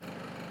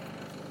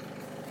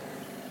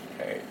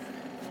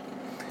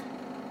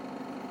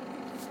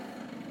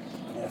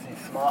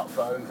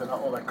smartphones are not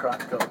all they're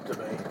cracked up to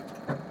be.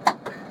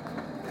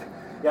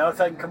 Yeah, I was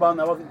saying, come on,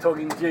 I wasn't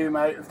talking to you,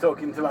 mate, I was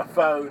talking to my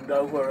phone,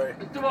 don't worry.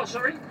 Do what,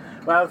 sorry?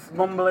 Well, I was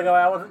mumbling away,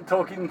 I wasn't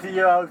talking to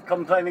you, I was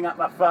complaining at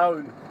my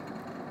phone.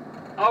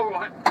 Oh,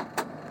 right.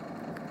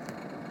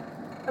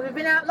 Have you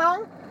been out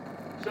long?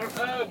 So,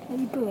 Are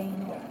you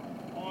doing?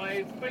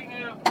 I've been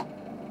out,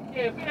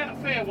 yeah, been out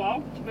a fair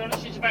while. To be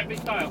honest, it's about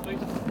midday, I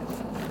think.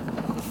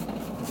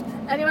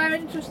 Anywhere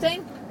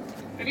interesting?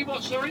 Any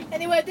what, sorry?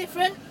 Anywhere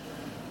different?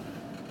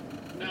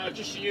 No,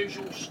 just the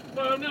usual.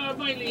 Well, no,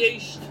 mainly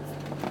east,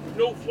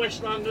 north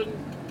west London,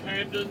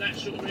 Camden, that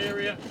sort of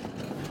area.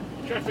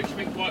 Traffic's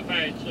been quite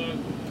bad, so.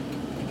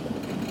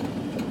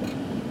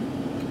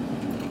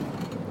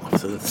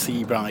 To the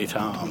Sebright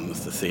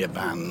Arms to see a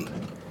band.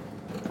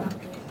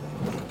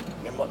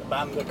 And what the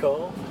band are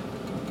called?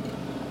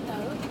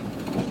 No.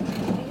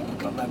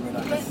 Can't remember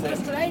like a sip.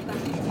 Mr. A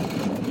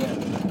band.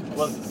 Yeah.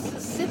 Well,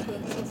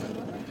 Siblings or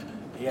something.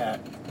 yeah.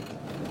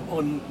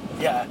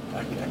 Yeah,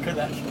 I could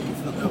actually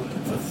use the word.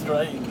 It's a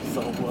strange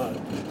sort of word.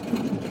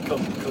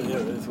 Become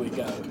clearer as we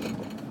go.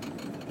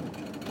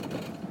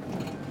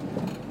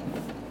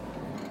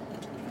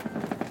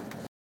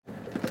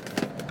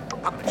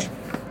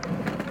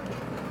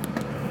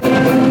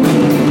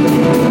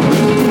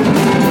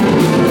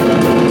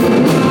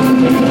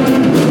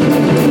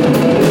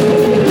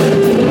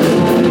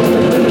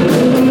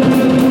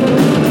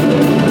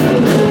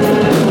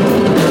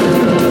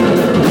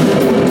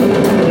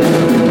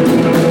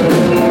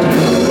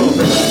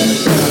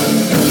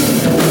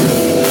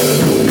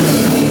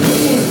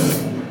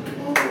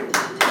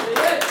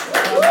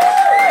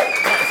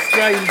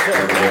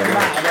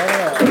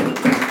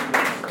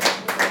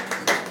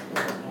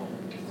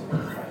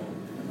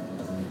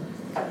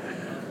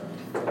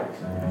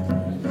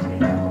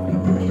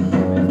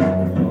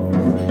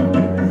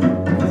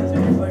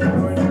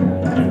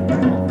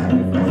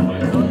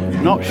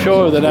 Not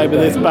sure of the name of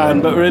this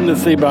band, but we're in the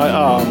Sebright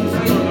Arms.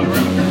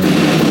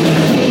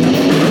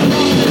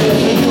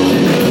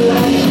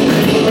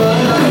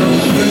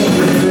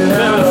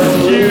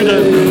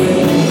 Student,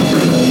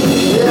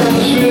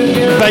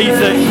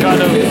 basic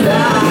kind of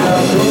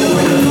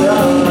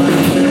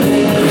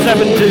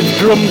 70s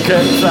drum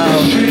kit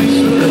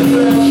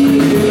sound.